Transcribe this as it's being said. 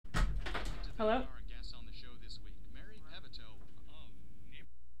Hello?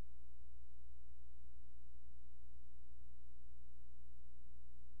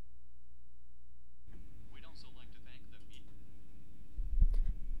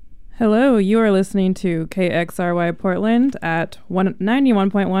 Hello, you are listening to KXRY Portland at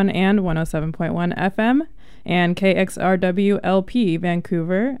 91.1 and 107.1 FM and KXRW LP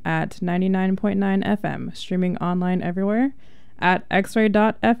Vancouver at 99.9 FM, streaming online everywhere at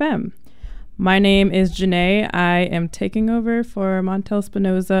xray.fm. My name is Janae. I am taking over for Montel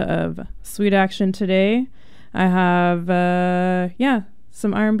Spinoza of Sweet Action today. I have,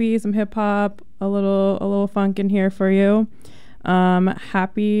 some R&B, some hip-hop, a little funk in here for you.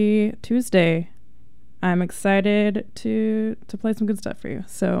 Happy Tuesday. I'm excited to play some good stuff for you.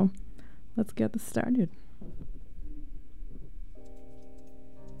 So let's get this started.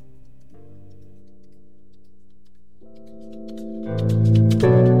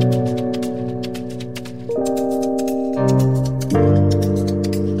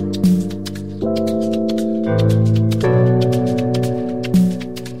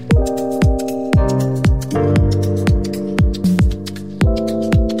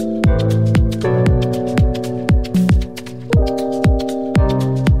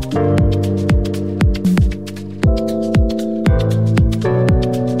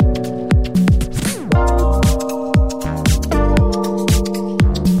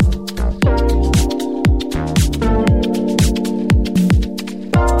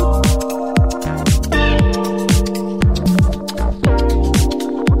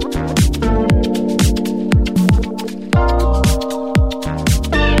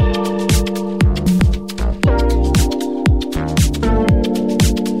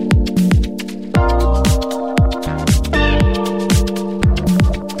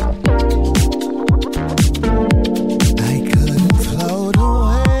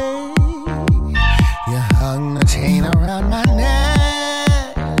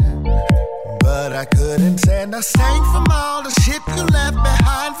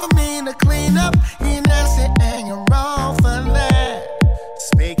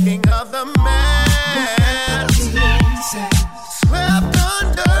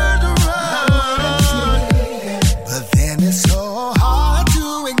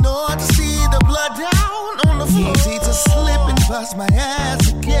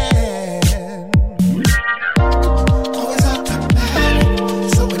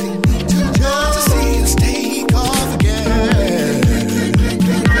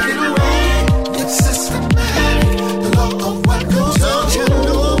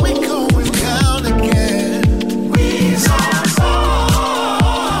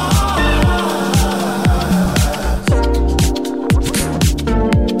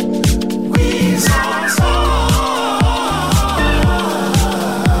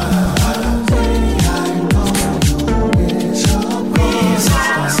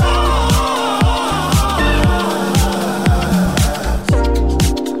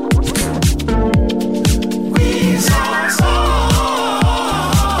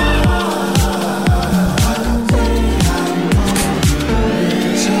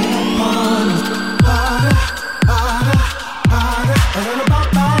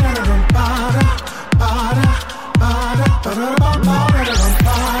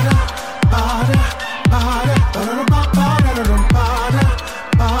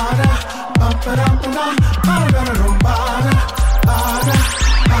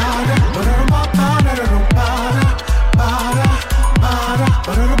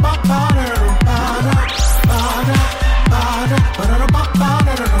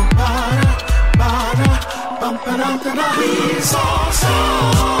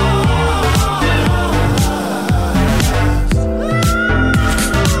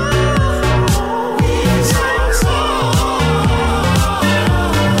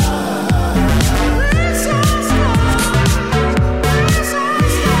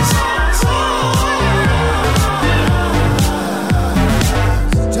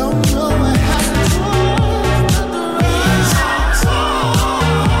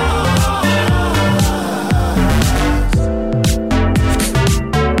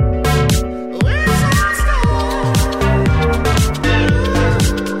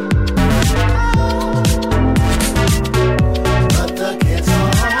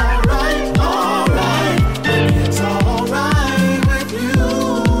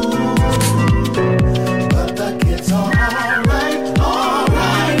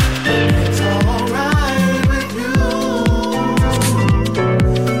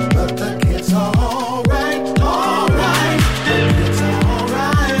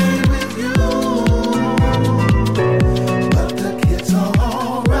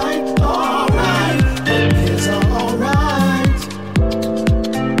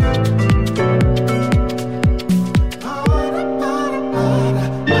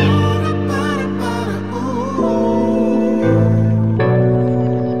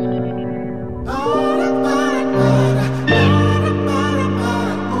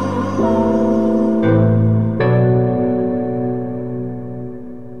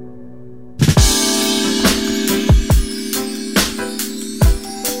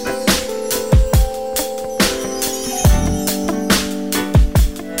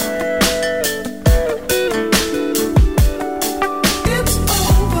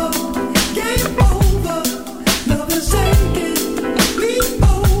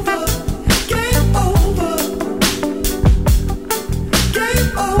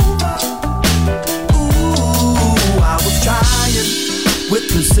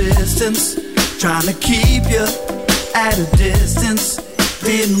 to keep you at a distance.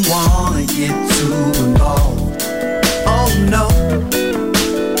 Didn't wanna get too involved. Oh no.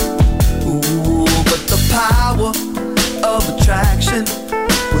 Ooh, but the power of attraction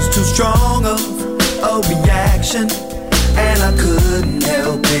was too strong of a reaction, and I couldn't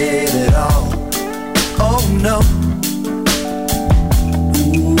help it at all. Oh no.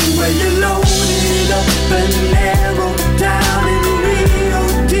 Ooh, when you loaded up and narrowed down in Rio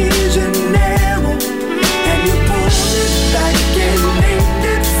de Janeiro, and you pulled it back and named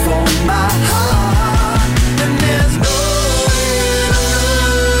it for my heart, and there's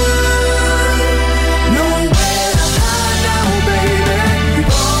nowhere to hide now, baby.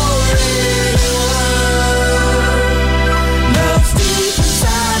 You've already won. Love's deep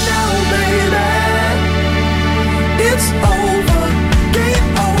inside now, baby. It's over,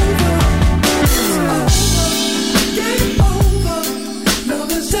 game over. It's over, game over.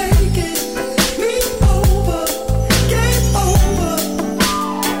 Love is taking me over. Game over,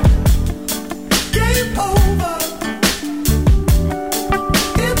 game over.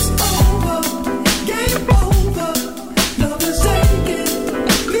 It's over, game over. Love is taking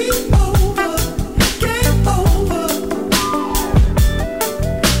me over. Game over,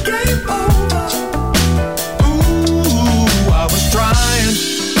 game over. Ooh, I was trying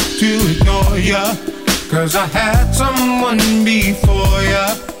to ignore ya, 'cause I had someone before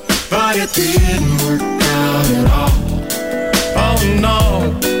ya, but it didn't work out at all. Oh no.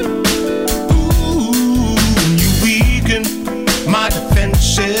 Ooh, you weakened my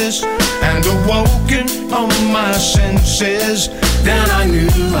defenses and awoken all my senses. Then I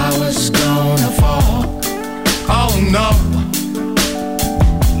knew I was gonna fall. Oh no.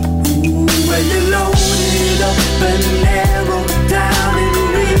 When you loaded up and narrowed down in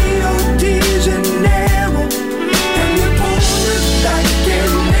Rio de Janeiro, and you pulled it back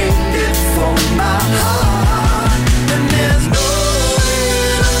and named it for my heart, and there's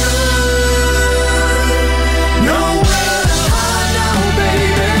nowhere to hide now,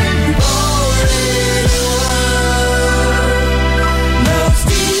 baby. You've already won. Love's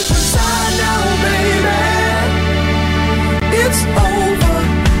deep inside now, baby. It's over,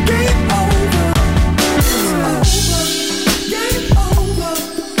 game over. It's over, game over.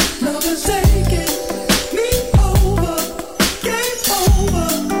 Love is taking me over. Game over,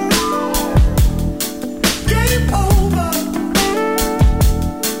 game over.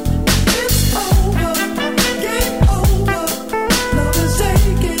 It's over, game over. Love is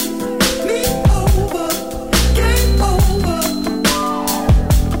taking me over. Game over,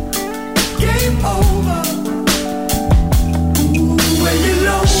 game over. When you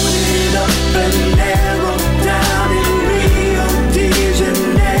loaded up and narrowed down in Rio de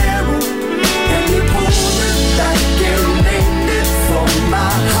Janeiro, and you pulled it back and named it for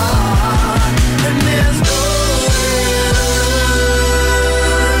my heart, and there's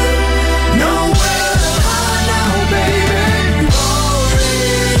nowhere to hide now, baby. You've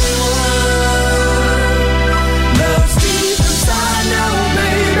already won. Love's deep inside now,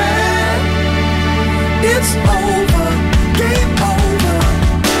 baby. It's over, game over.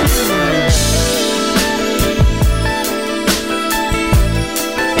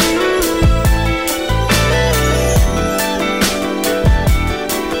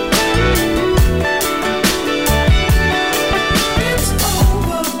 It's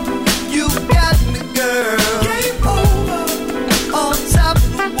over, you got me, girl. Game over, on top of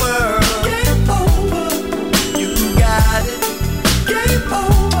the world. Game over, you got it. Game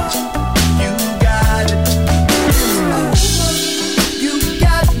over, you got it. It's over, you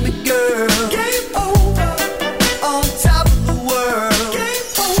got me, girl. Game over, on top of the world. Game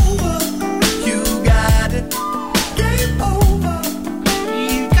over, you got it. Game over,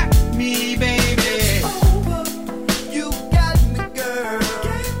 You got me, baby. over, you got me, girl.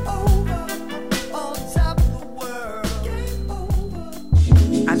 Game over, on top of the world. Game over.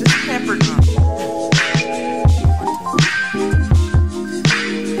 I just pampered my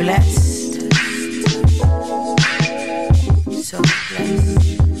blessed, so blessed.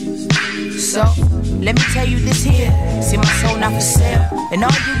 So let me tell you this here. See my soul not for sale, and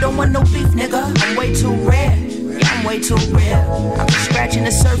all you don't want no beef, nigga. I'm way too rare. Yeah, I'm way too real. I'm just scratching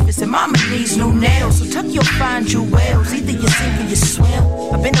the surface, and mama needs new nails. So tuck your fine jewels. Either you sink or you swim.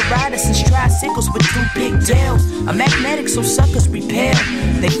 I've been a rider since tricycles with two pigtails. I'm magnetic, so suckers repel.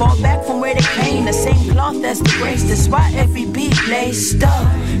 They fall back from where they came. The same cloth as the grace. That's why every beat plays stuck.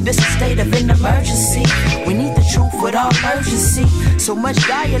 This a state of an emergency. We need the truth with all urgency. So much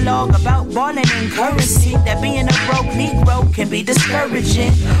dialogue about balling in currency that being a broke Negro can be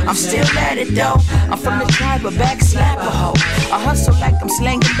discouraging. I'm still at it though. I'm from the tribe of backslapper hoe. I hustle like I'm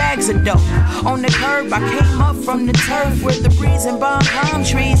slanging bags of dope. On the curb, I came up from the turf where the breeze and palm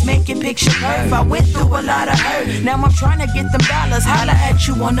trees make it picture perfect. I went through a lot of hurt. Now I'm trying to get them dollars. Holla at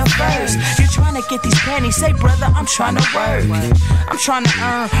you on the first. You're trying to get these pennies. Say, brother, I'm trying to work. I'm trying to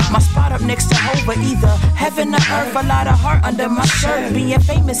earn my spot up next to Hova. Either heaven or earth. A lot of heart under my shirt. Being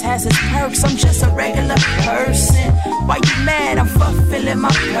famous has its perks. I'm just a regular person. Why you mad? I'm fulfilling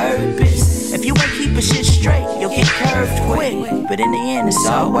my purpose. If you ain't keeping shit straight, you'll get curved quick. But in the end, it's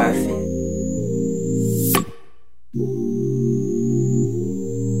all worth it.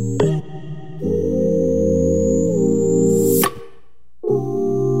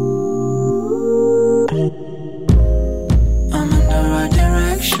 I'm in the right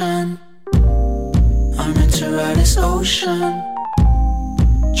direction. I'm meant to ride this ocean,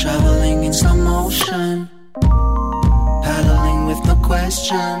 traveling in slow motion, paddling with no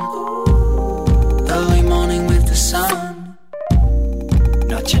question. Early morning with the sun,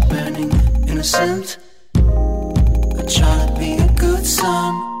 not yet burning, innocent. I try to be a good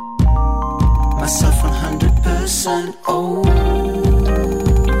son, myself 100%. Oh,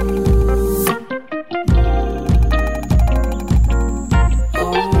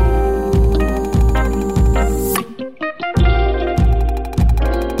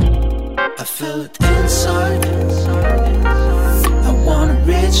 I feel it inside. I wanna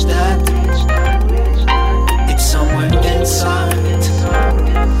reach that. It's somewhere inside.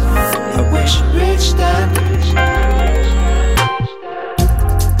 I wish I reached that.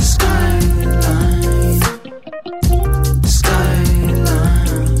 Skyline, skyline.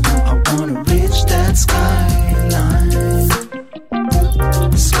 I wanna reach that skyline.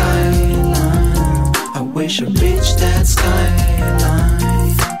 Skyline. I wish I reached that skyline.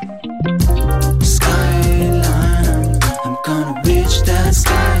 Skyline. I'm gonna reach that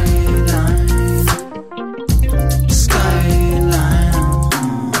skyline.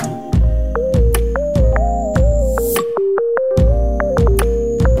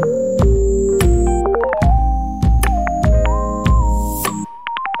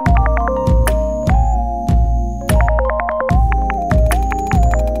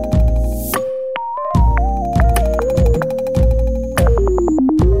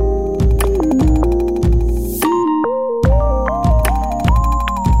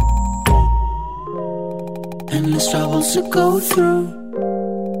 Endless troubles to go through.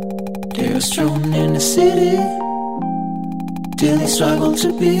 They are strewn in the city. Daily struggle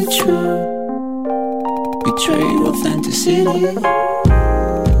to be true. Betray authenticity.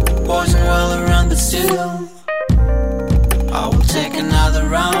 Poison well around but still I will take another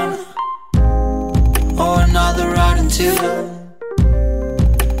round or another ride until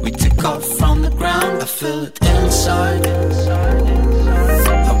we take off from the ground. I feel it inside.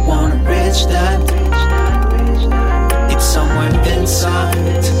 I wanna reach that. It's somewhere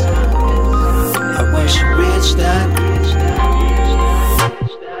inside. I wish I reached that.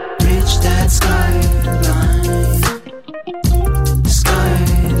 Reach that skyline.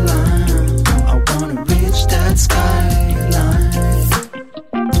 Skyline. I wanna reach that skyline.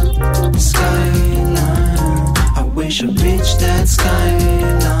 Skyline. I wish I reached that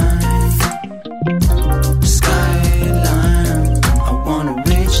skyline. Skyline. I wanna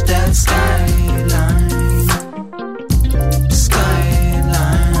reach that skyline.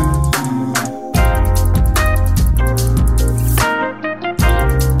 Skyline.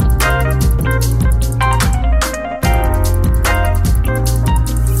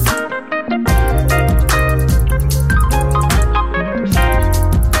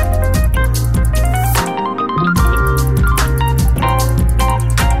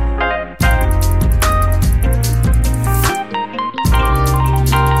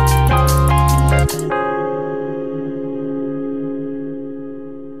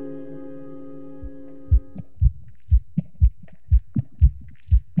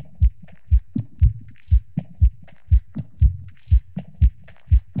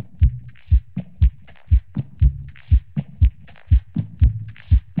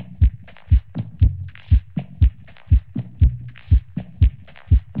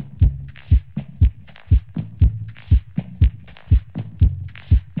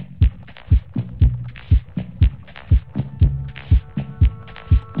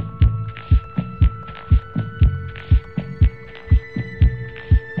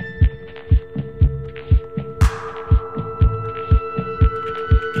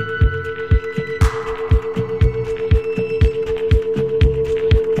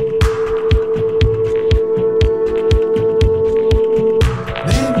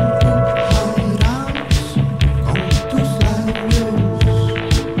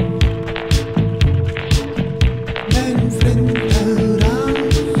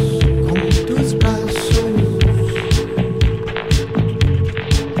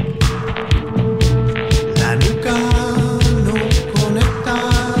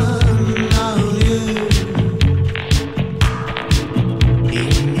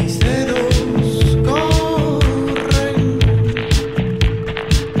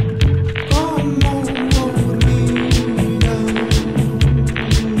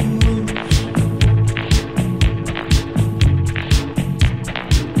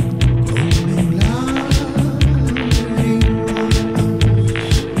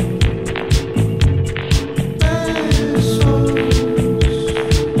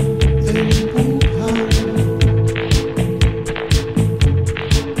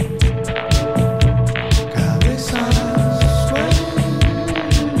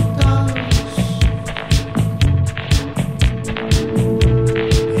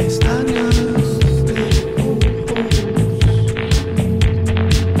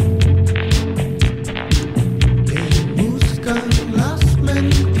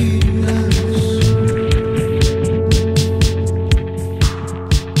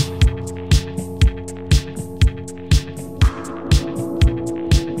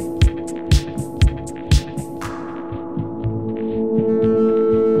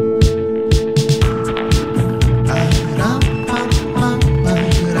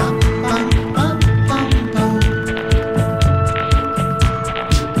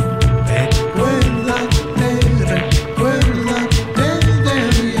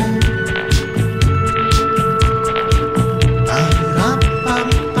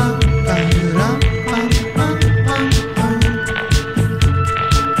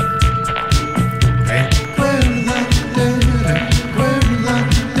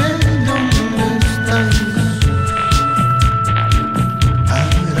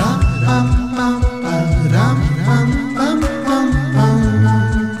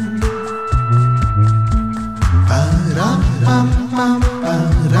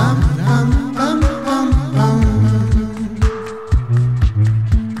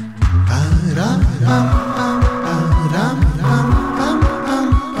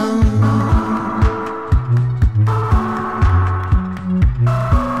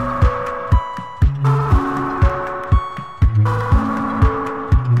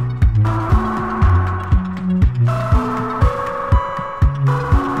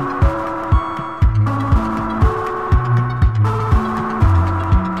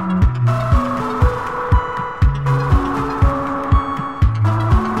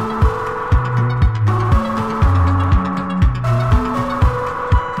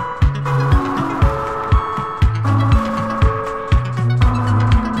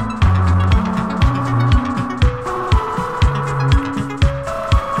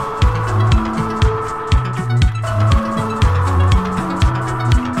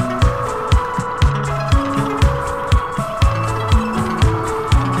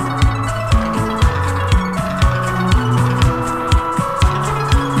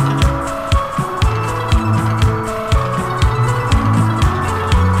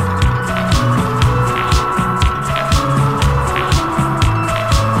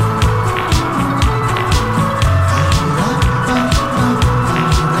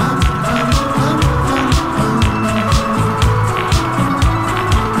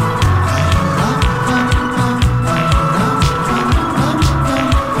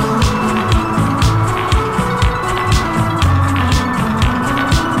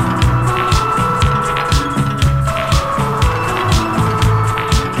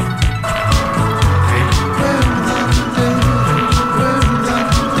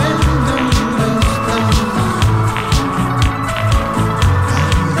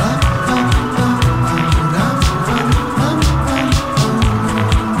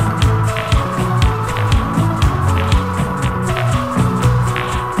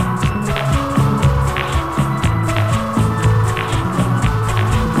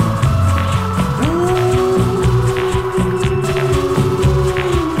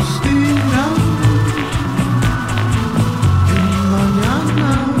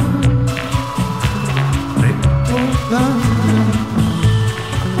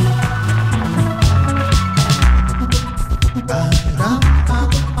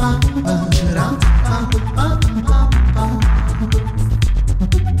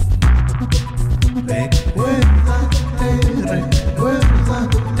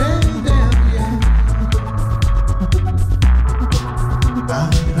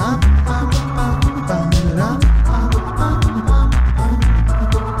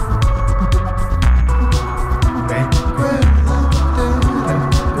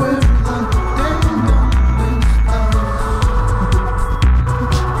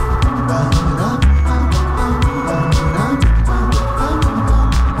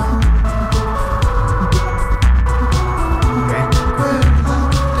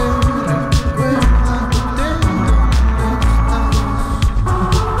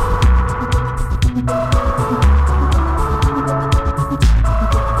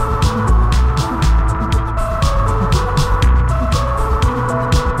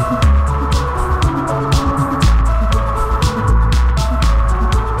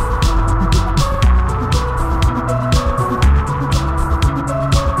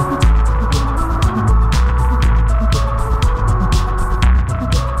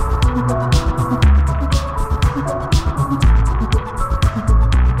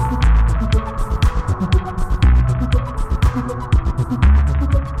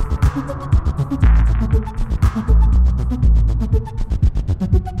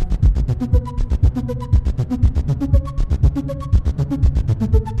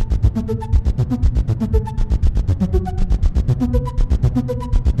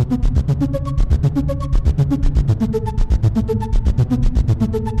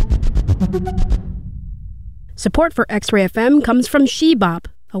 Support for X-Ray FM comes from She-Bop,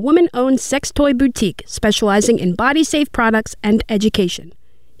 a woman-owned sex toy boutique specializing in body-safe products and education.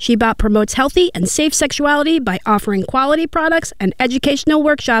 She-Bop promotes healthy and safe sexuality by offering quality products and educational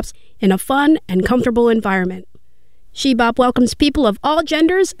workshops in a fun and comfortable environment. She-Bop welcomes people of all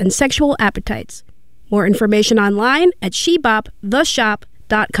genders and sexual appetites. More information online at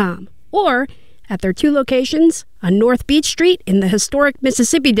sheboptheshop.com or at their 2 locations on North Beach Street in the historic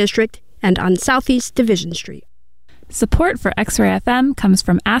Mississippi District and on Southeast Division Street. Support for X-Ray FM comes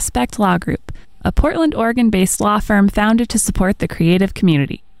from Aspect Law Group, a Portland, Oregon-based law firm founded to support the creative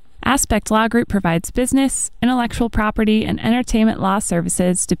community. Aspect Law Group provides business, intellectual property, and entertainment law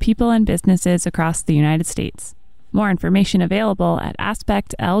services to people and businesses across the United States. More information available at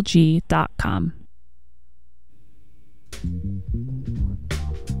aspectlg.com.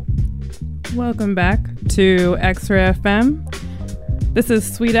 Welcome back to X-Ray FM. This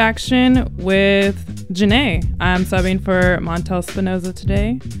is Sweet Action with Janae. I'm subbing for Montel Spinoza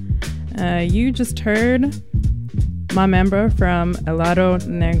today. You just heard my member from El Lado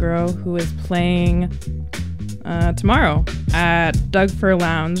Negro, who is playing tomorrow at Doug Fir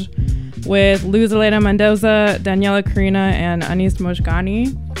Lounge with Luz Elena Mendoza, Daniela Carina, and Anis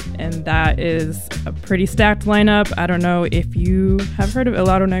Mojgani. And that is a pretty stacked lineup. I don't know if you have heard of El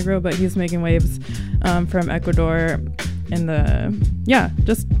Lado Negro, but he's making waves from Ecuador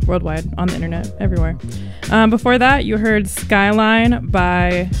just worldwide, on the internet, everywhere. Before that, you heard Skyline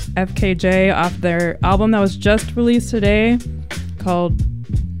by FKJ off their album that was just released today called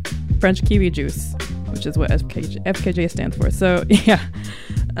French Kiwi Juice, which is what FKJ stands for. So, yeah.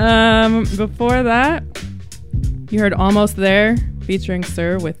 Before that, you heard Almost There featuring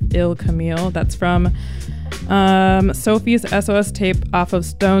Sir with Il Camille. That's from Sophie's SOS tape off of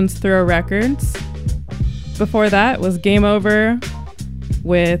Stone's Throw Records. Before that was Game Over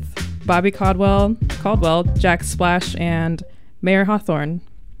with Bobby Caldwell, Jack Splash, and Mayor Hawthorne.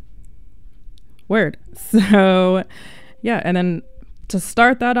 Word. So, yeah, and then to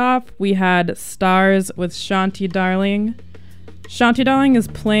start that off, we had Stars with Shanti Darling. Shanti Darling is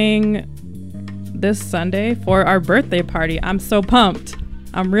playing this Sunday for our birthday party. I'm so pumped.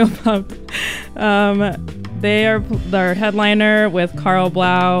 I'm real pumped. They are their headliner with Carl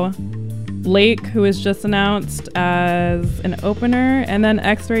Blau, Lake, who is just announced as an opener, and then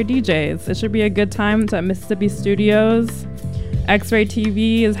X-Ray DJs. It should be a good time. It's at Mississippi Studios. X-Ray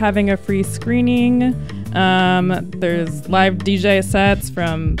TV is having a free screening. There's live DJ sets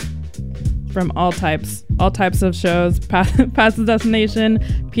from all types of shows. Past the Destination,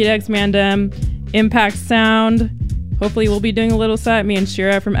 PDX Mandem, Impact Sound. Hopefully we'll be doing a little set, me and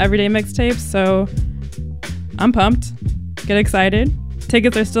Shira from Everyday Mixtapes. So I'm pumped. Get excited.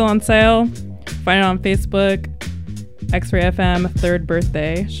 Tickets are still on sale. Find it on Facebook. X-Ray FM 3rd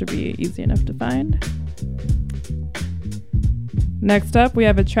birthday. Should be easy enough to find. Next up, we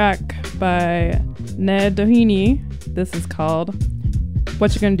have a track by Ned Doheny. This is called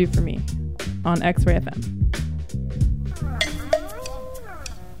What You Gonna Do For Me on X-Ray FM.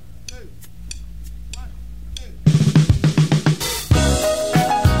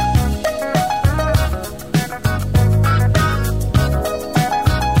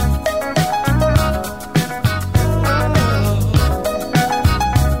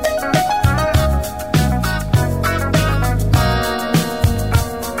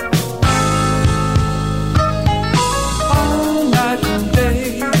 All night and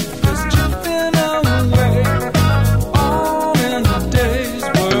day, just tripping away.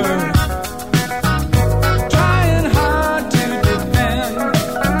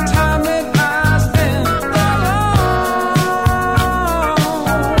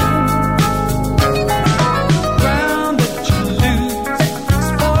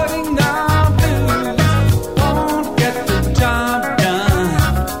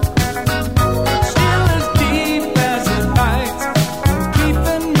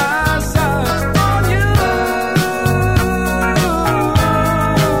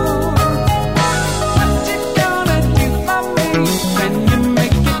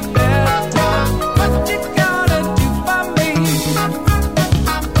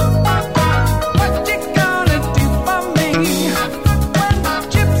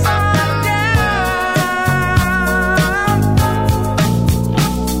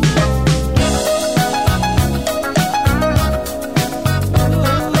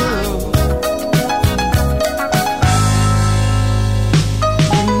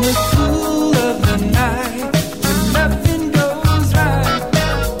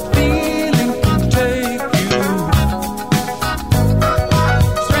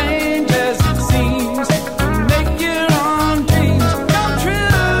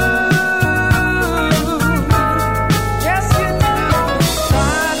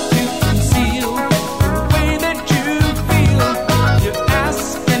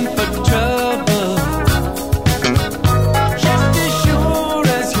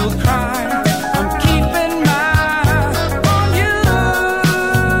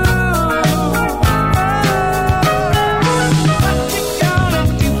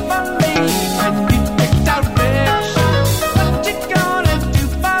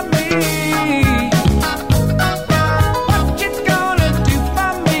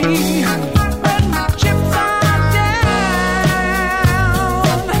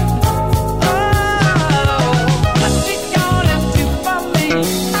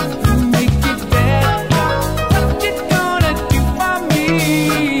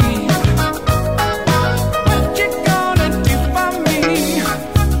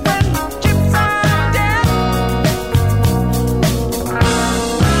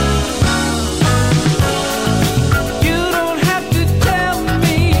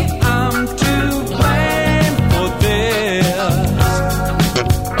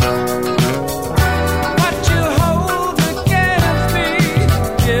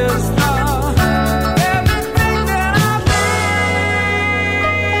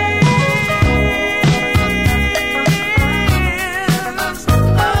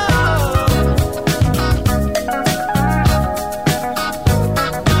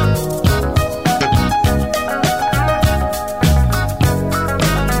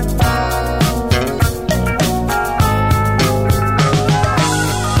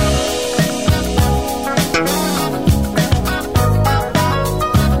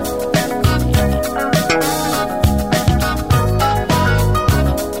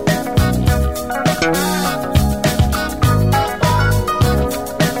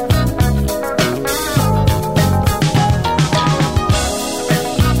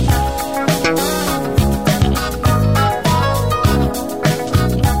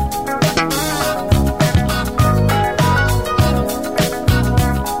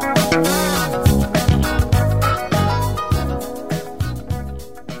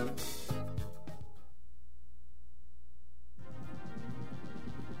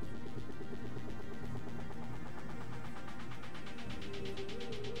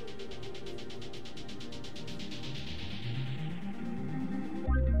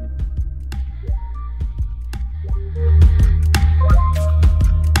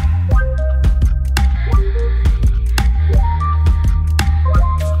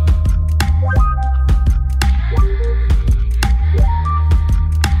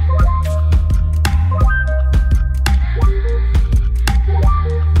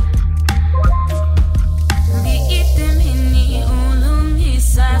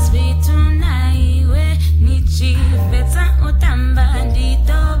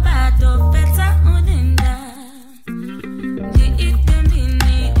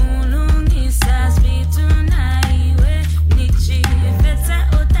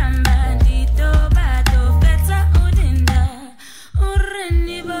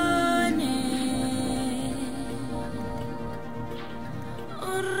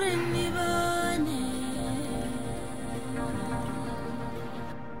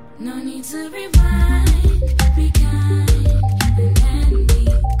 No need to rewind, be kind, and then we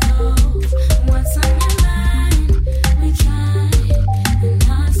go. What's on your mind? We try and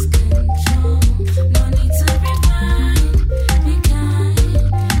lost control. No need to rewind, be kind,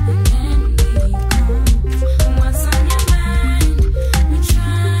 and then we go. What's on your mind? We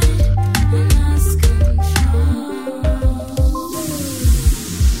try and lost control.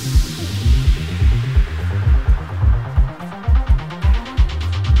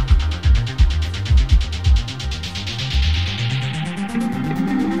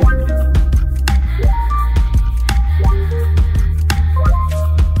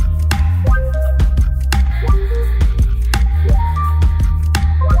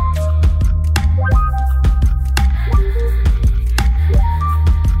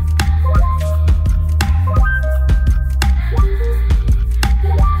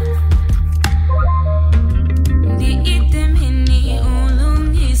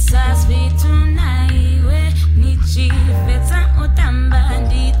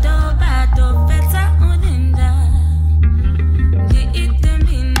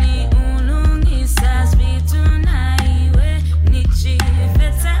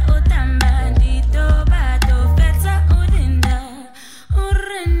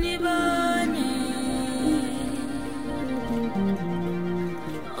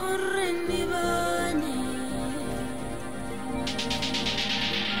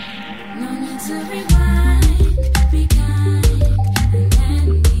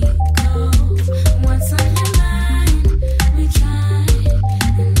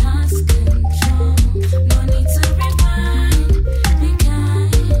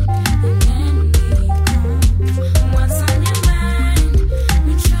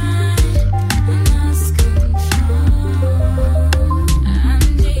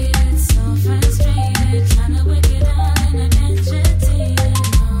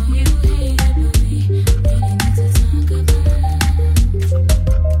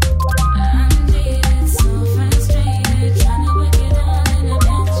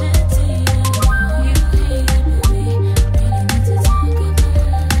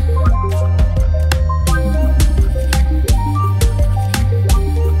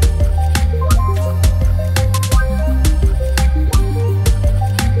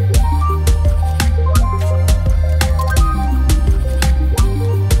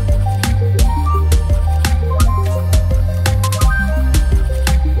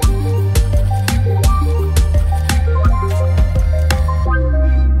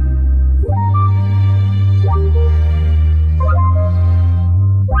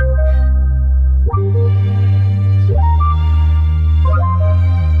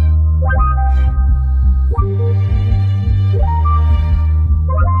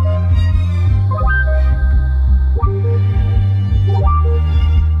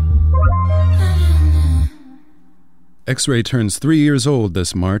 X-Ray turns 3 years old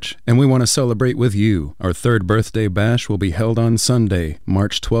this March, and we want to celebrate with you. Our third birthday bash will be held on Sunday,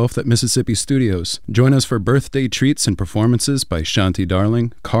 March 12th at Mississippi Studios. Join us for birthday treats and performances by Shanti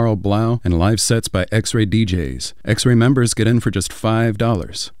Darling, Carl Blau, and live sets by X-Ray DJs. X-Ray members get in for just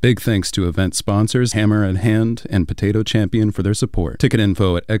 $5. Big thanks to event sponsors Hammer and Hand and Potato Champion for their support. Ticket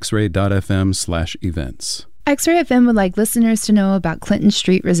info at xray.fm/events. X-Ray FM would like listeners to know about Clinton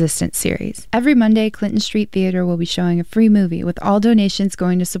Street Resistance Series. Every Monday, Clinton Street Theater will be showing a free movie, with all donations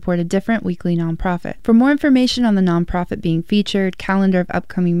going to support a different weekly nonprofit. For more information on the nonprofit being featured, calendar of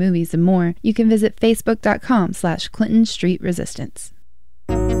upcoming movies, and more, you can visit facebook.com/Clinton Street Resistance.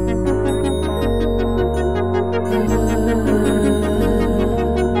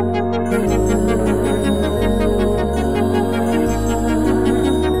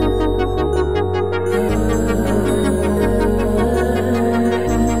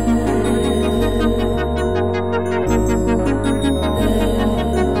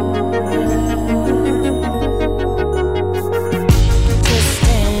 To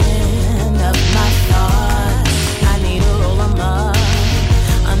stand up my thoughts, I need a roll of mud.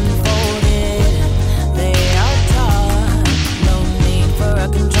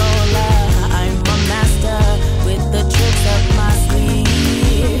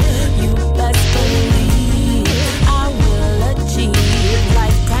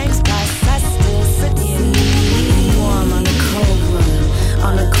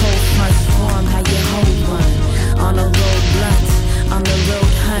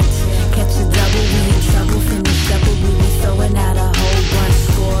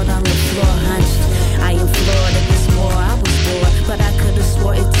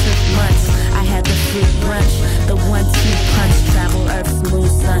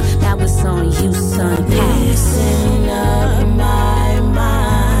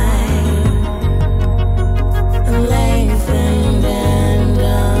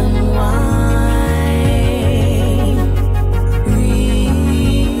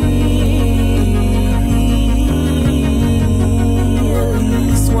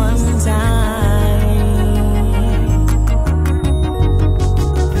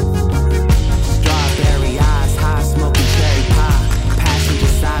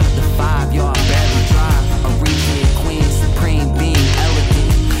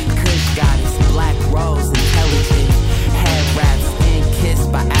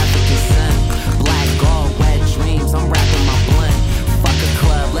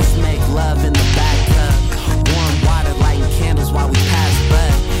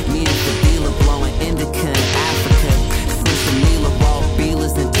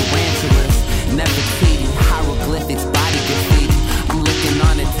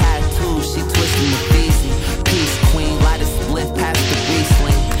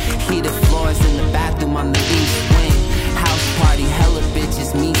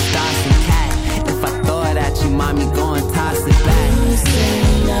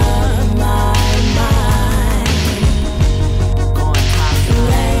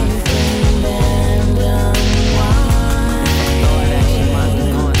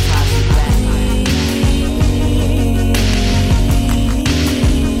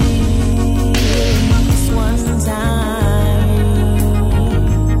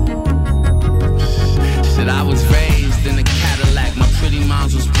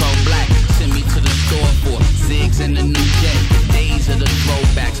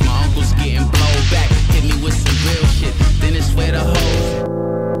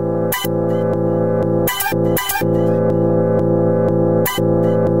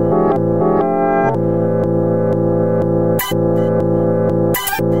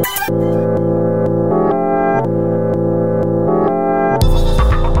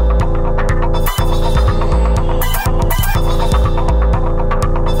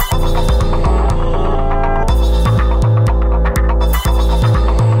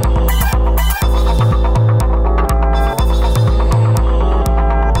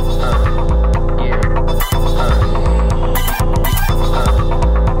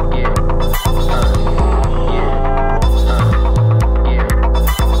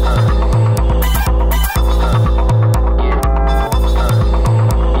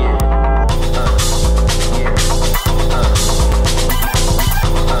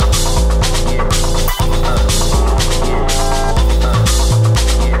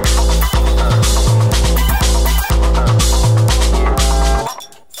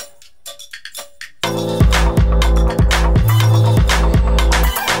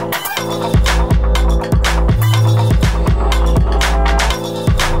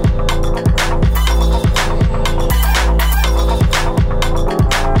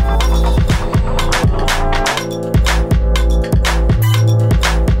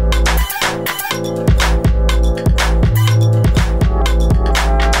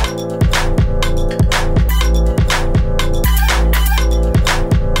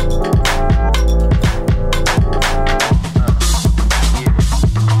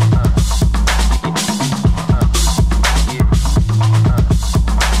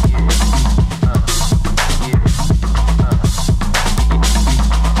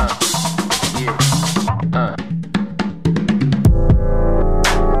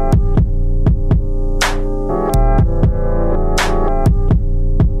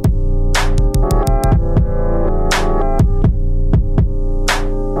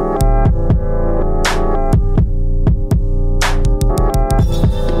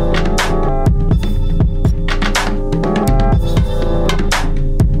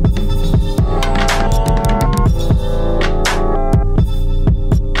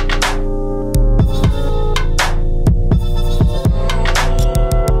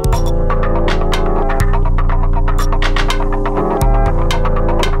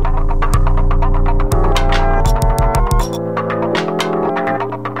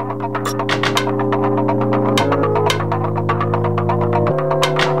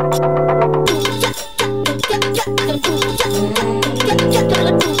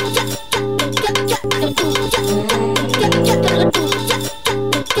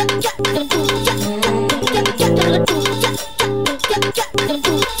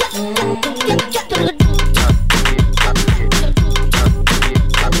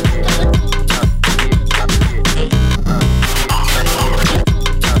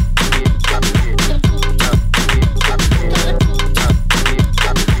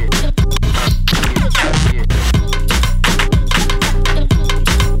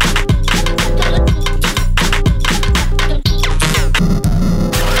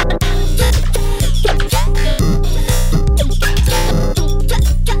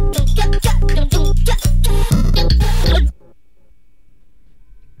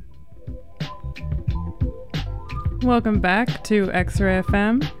 welcome back to X-Ray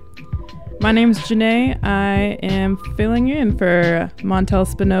FM. My name's Janae. I am filling in for Montel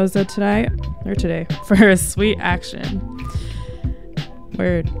Spinoza today for Sweet Action.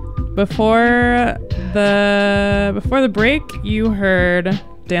 Word. Before the break, you heard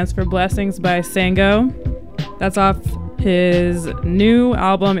Dance for Blessings by Sango. That's off his new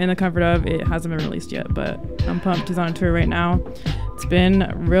album, In the Comfort Of. It hasn't been released yet, but I'm pumped. He's on tour right now. It's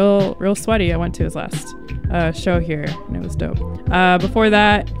been real sweaty. I went to his last show here, and it was dope. Before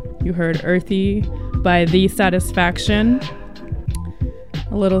that, you heard Earthy by The Satisfaction.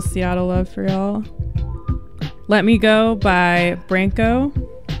 A little Seattle love for y'all. Let Me Go by Branko.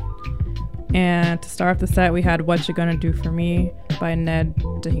 And to start off the set, we had What You Gonna Do For Me by Ned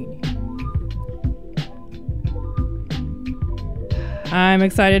Tahini. I'm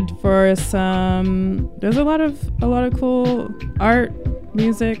excited for some. There's a lot of cool art,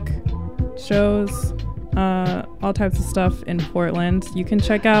 music, shows, all types of stuff in Portland. You can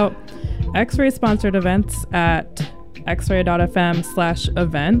check out X-Ray sponsored events at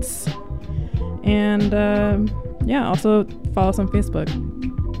xray.fm/events, and also follow us on Facebook.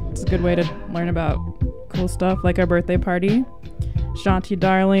 It's a good way to learn about cool stuff like our birthday party. Shanti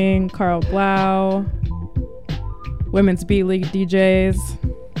Darling, Carl Blau, Women's Beat League DJs.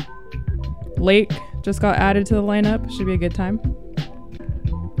 Lake just got added to the lineup. Should be a good time.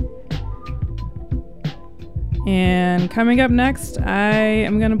 And coming up next, I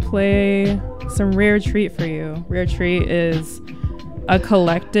am going to play some Rare Treat for you. Rare Treat is a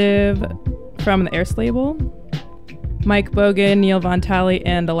collective from the Airst label. Mike Bogan, Neil Von Talley,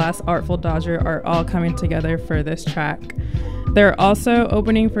 and The Last Artful Dodger are all coming together for this track. They're also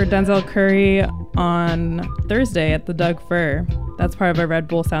opening for Denzel Curry on Thursday at the Doug Fir. That's part of a Red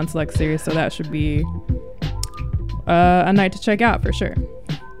Bull Sound Select series, so that should be a night to check out for sure.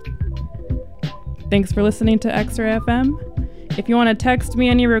 Thanks for listening to X-Ray FM. If you want to text me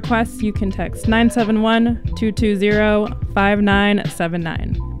any requests, you can text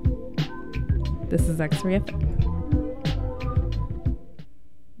 971-220-5979. This is X-Ray FM.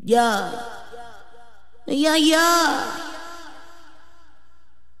 Yeah.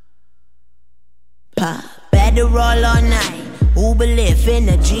 Pop, better roll all night. Uber Lyft,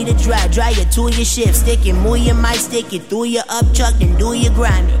 energy to drive you to your shift. Stick it, move your mic, stick it through your up truck and do your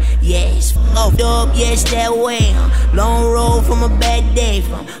grinding. Yes, off up, yes, that way. Long road from a bad day.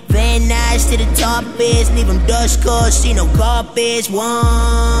 From Van Nuys to the top is. Leave them dust cause see no carpets.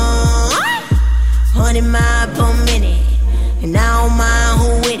 100 miles per minute. And I don't mind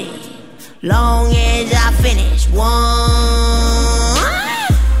who with it. Long as I finish.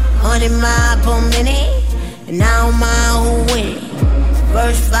 100 miles per minute. And I don't mind who with it.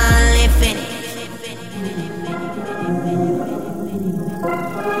 Verse finally finished.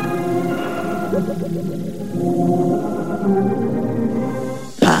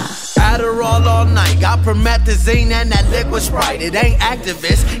 Adderall all night, got promethazine and that liquid Sprite. It ain't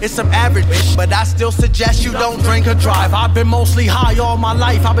activist, it's some average bitch, but I still suggest you don't drink or drive. I've been mostly high all my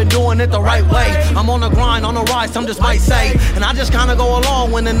life, I've been doing it the right way. I'm on the grind, on the rise, some just might say, and I just kinda go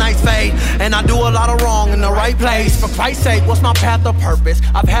along when the nights fade. And I do a lot of wrong in the right place. For Christ's sake, what's my path of purpose?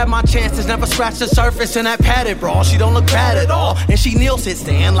 I've had my chances, never scratched the surface in that padded bra. She don't look bad at all, and she kneels it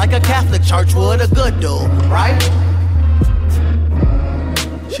stand like a Catholic church would a good dude, right?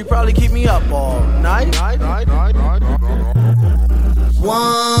 She probably keep me up all night.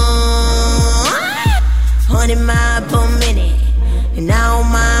 100 miles per minute. And I don't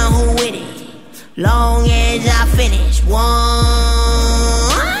mind who with it. Long as I finish.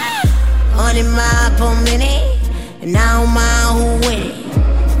 100 miles per minute. And I don't mind who with it.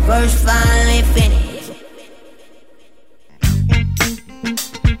 Verse finally finished.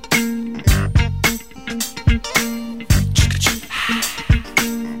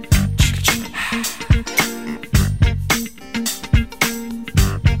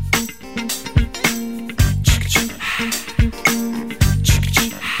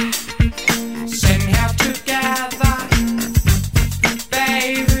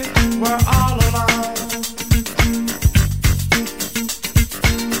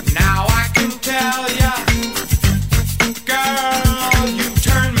 Now I can tell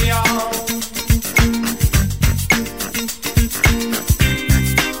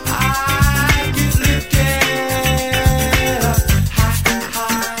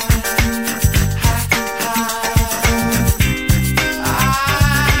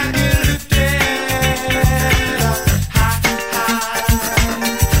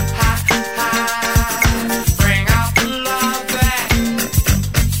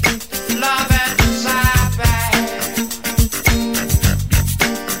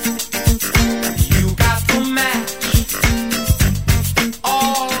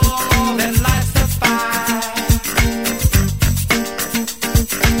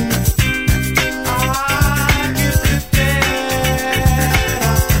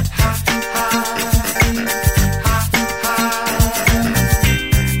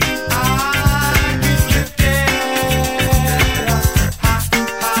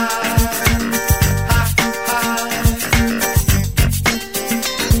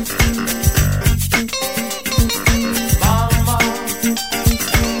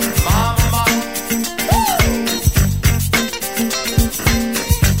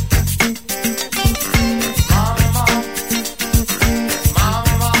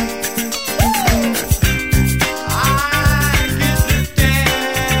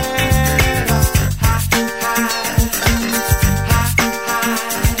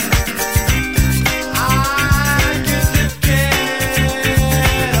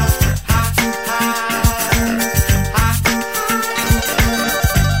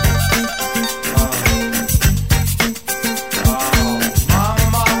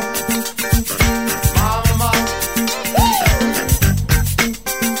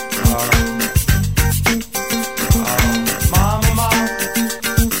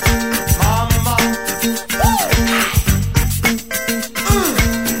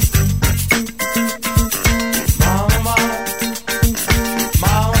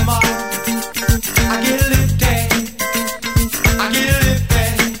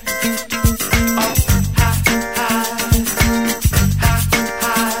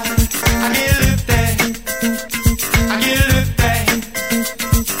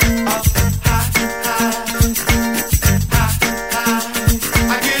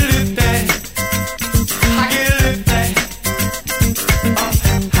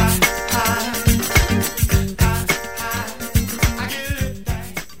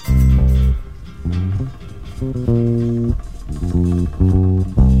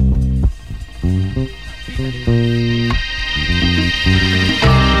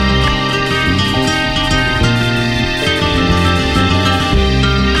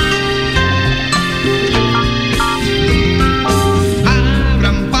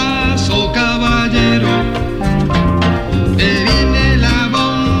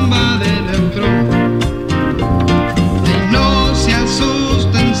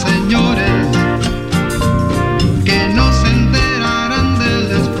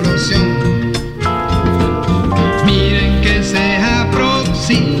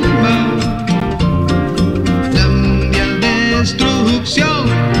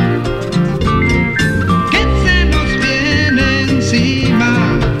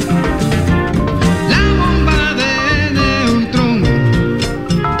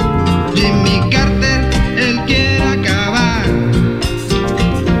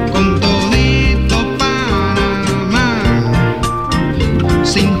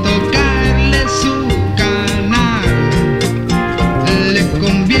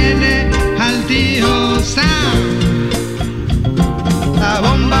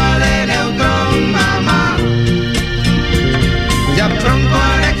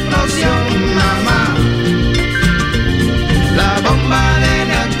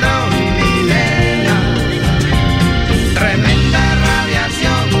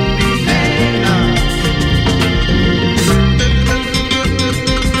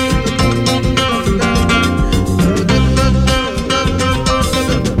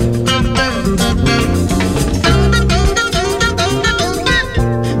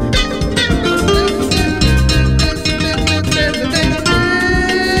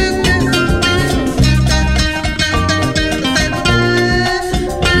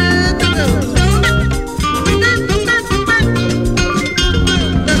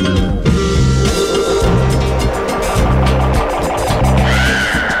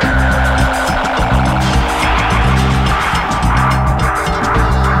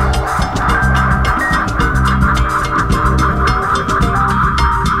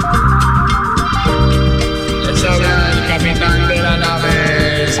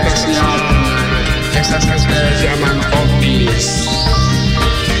esas que ustedes llaman ovnis.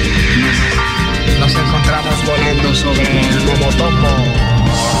 Nos encontramos volando sobre el Momotombo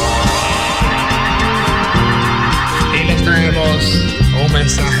y les traemos un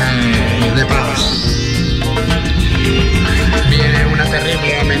mensaje de paz. Viene una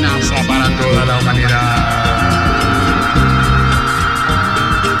terrible amenaza para toda la humanidad.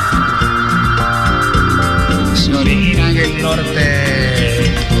 Se origina en el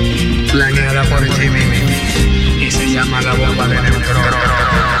norte, planeada por Jimmy, y se llama la bomba de neutrones.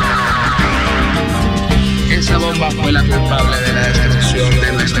 Esa bomba fue la culpable de la destrucción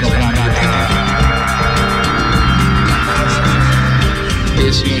de nuestro planeta.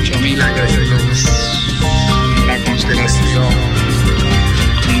 18.000 años de luz, la constelación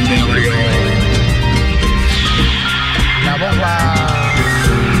de Orión. La bomba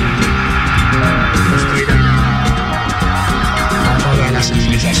destruirá a toda la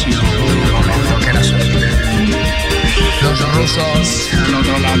civilización que era suerte. Los rusos al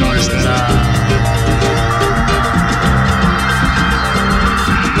otro lado estarán.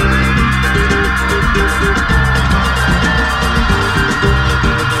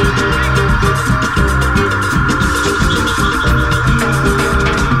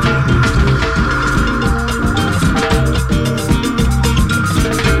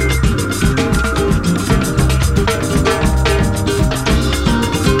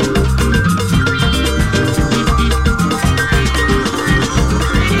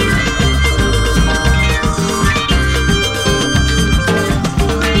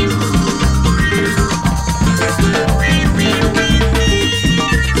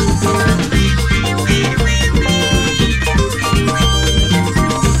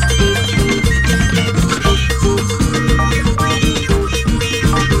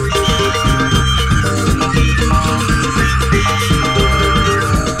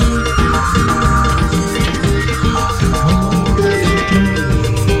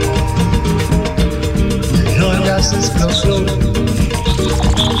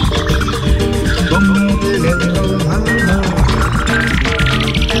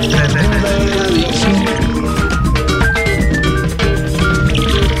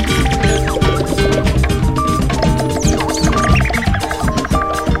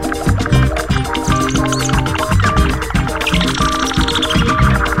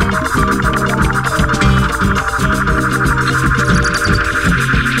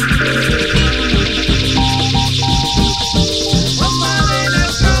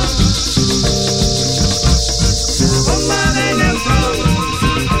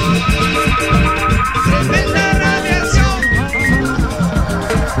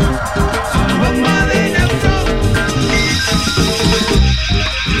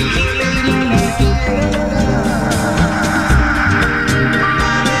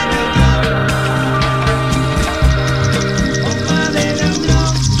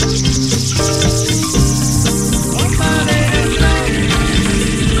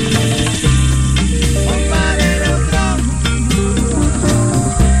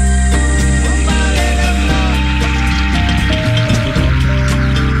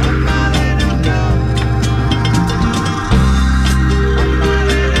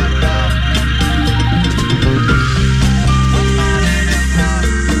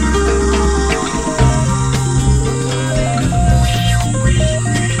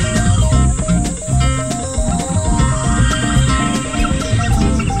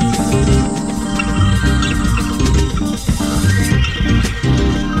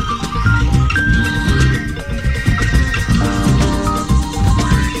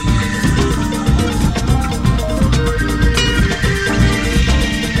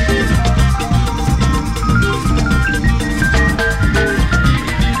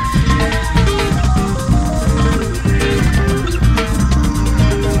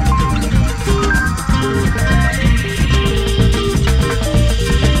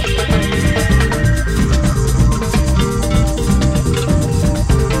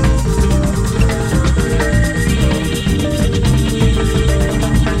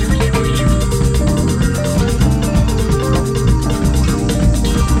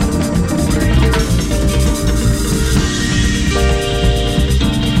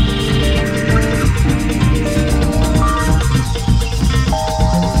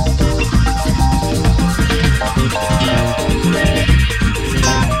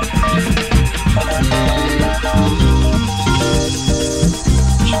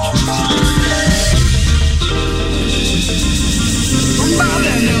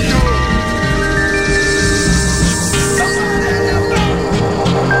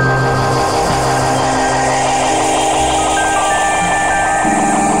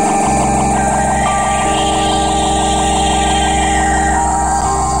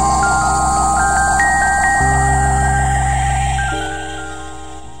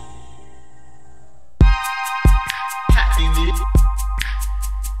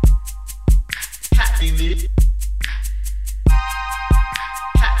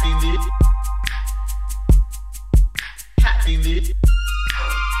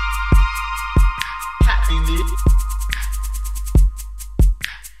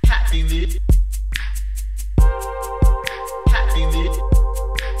 in the